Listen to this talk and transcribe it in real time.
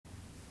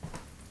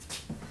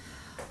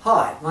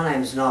Hi, my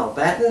name is Noel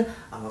Batten.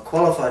 I'm a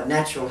qualified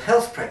natural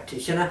health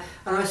practitioner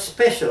and I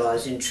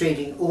specialise in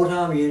treating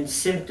autoimmune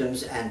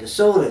symptoms and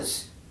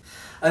disorders.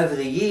 Over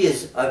the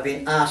years I've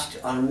been asked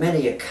on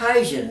many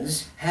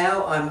occasions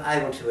how I'm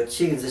able to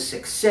achieve the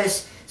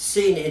success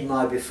seen in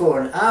my before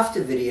and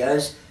after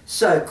videos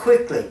so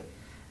quickly,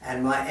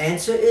 and my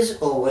answer is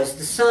always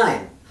the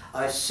same.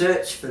 I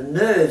search for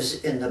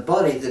nerves in the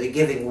body that are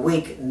giving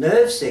weak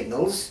nerve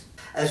signals,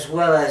 as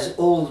well as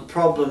all the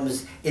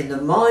problems in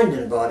the mind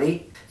and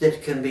body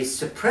that can be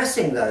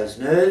suppressing those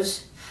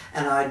nerves,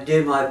 and I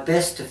do my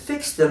best to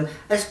fix them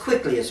as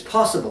quickly as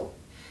possible.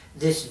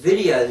 This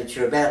video that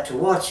you're about to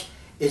watch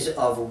is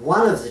of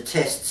one of the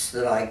tests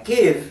that I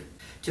give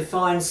to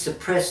find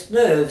suppressed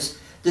nerves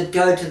that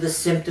go to the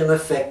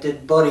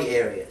symptom-affected body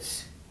areas.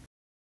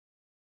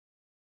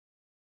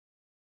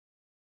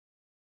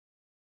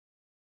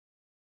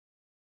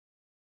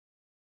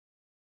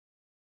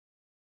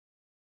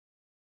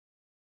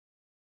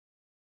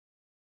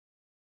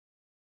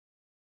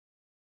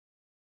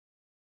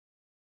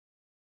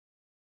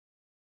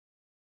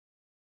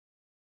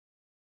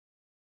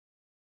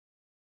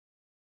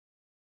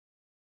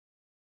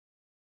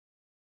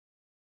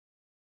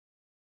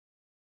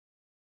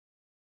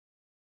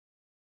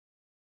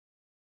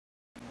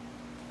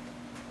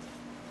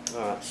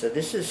 Alright, so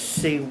this is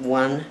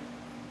C1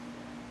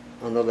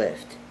 on the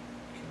left.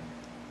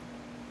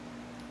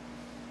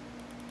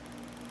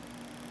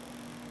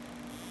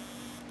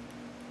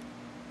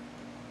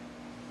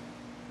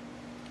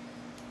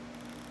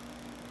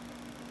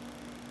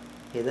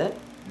 Hear that?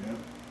 Yeah.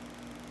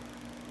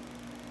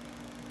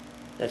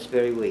 That's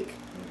very weak. Okay,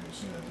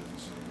 so that doesn't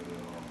sound good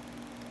at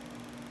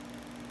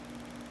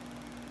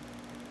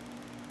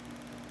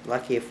all.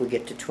 Lucky if we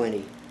get to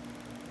 20.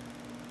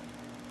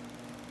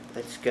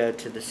 Let's go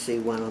to the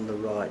C1 on the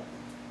right.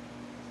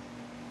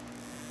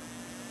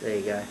 There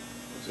you go.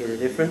 See the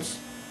difference?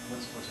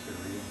 What's a good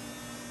reading?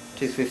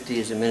 250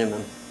 is a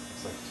minimum.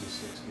 It's like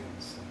 260 on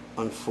this thing.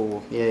 On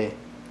 4, yeah.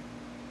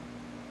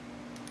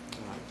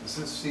 Does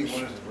this C1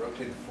 is it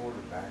rotated forward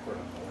or backward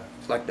on the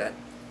left? Like that.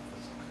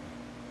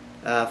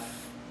 That's okay.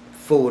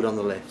 Forward on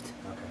the left.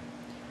 Okay.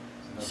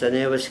 So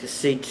now let's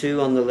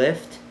C2 on the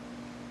left.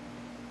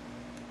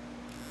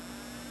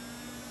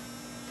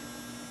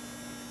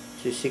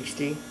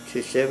 260,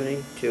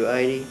 270,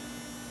 280,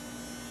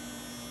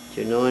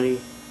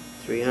 290,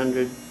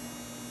 300.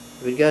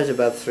 If it goes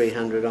above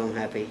 300, I'm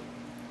happy.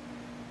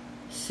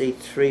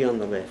 C3 on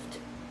the left.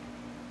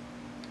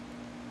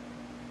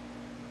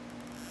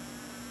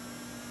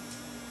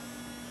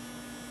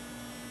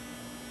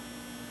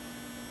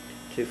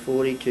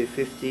 240,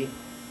 250,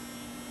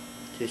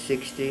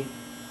 260,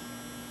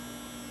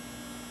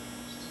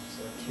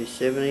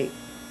 270,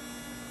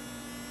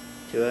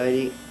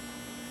 280,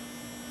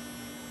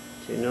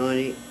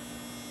 290,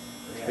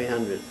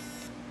 300.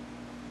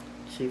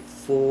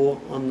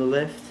 C4 on the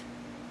left.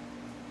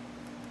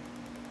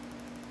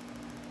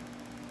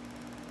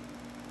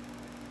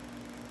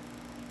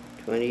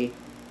 $20,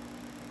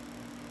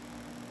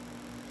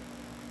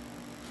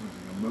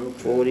 Something to move.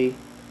 40.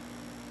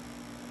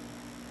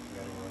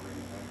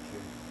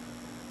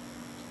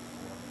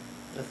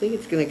 I think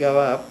it's going to go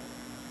up.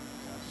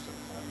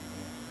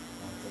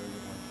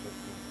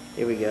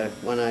 Here we go.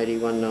 180,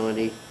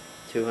 190,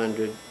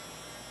 200,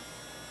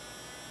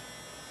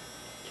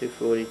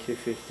 240,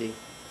 250,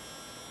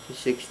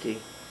 260.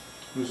 What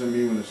does that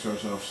mean when it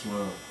starts off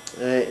slow?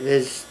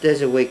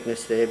 There's a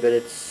weakness there, but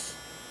it's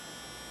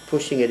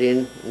pushing it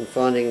in and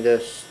finding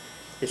this.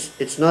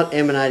 It's not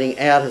emanating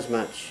out as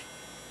much.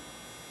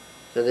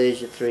 So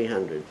there's your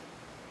 300.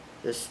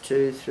 There's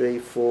 2, 3,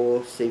 4,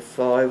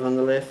 C5 on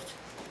the left.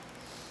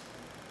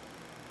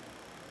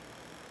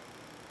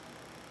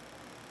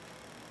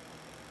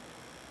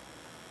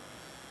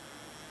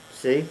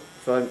 See,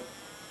 if I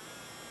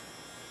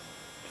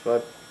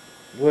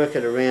work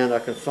it around, I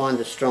can find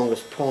the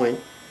strongest point.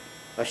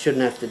 I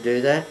shouldn't have to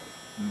do that.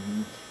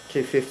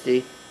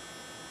 250.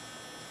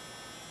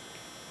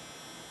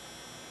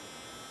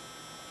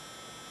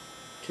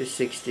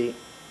 260.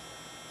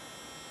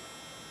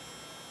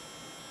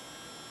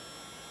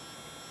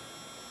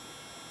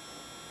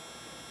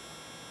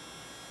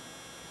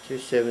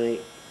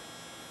 270.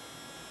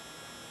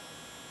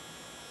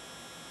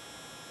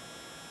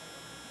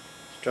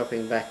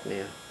 Dropping back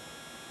now.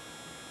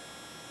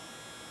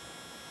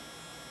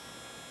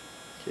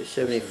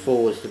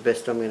 274 is the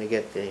best I'm going to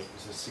get there.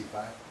 Is this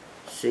C5?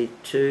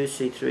 C2,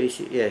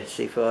 C3, yeah,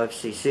 C5,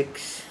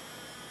 C6.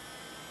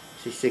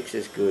 C6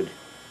 is good.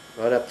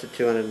 Right up to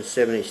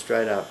 270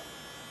 straight up.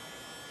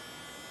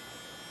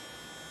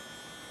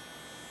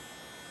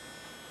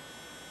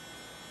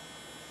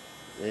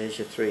 There's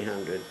your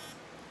 300.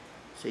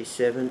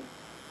 C7,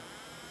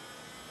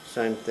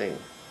 same thing.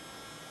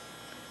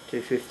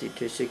 250,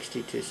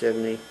 260,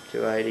 270,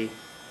 280,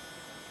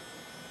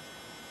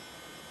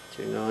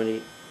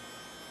 290,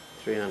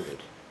 300.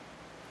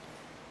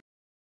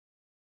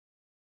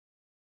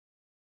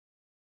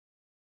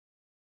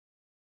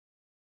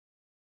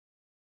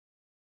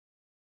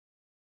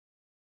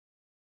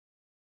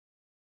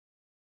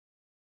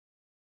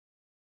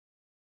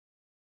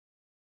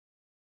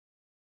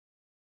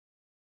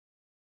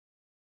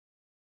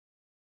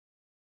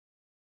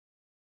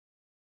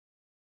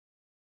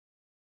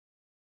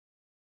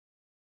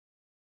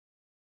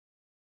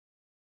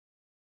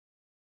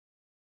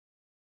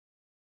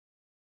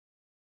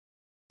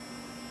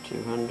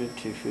 200,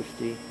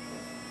 250,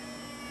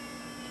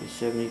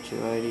 270,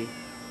 280,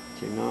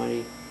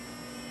 290,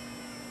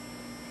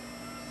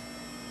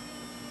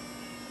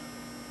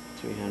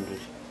 300.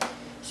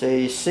 So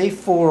you see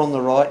 4 on the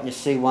right and you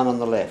see 1 on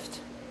the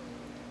left.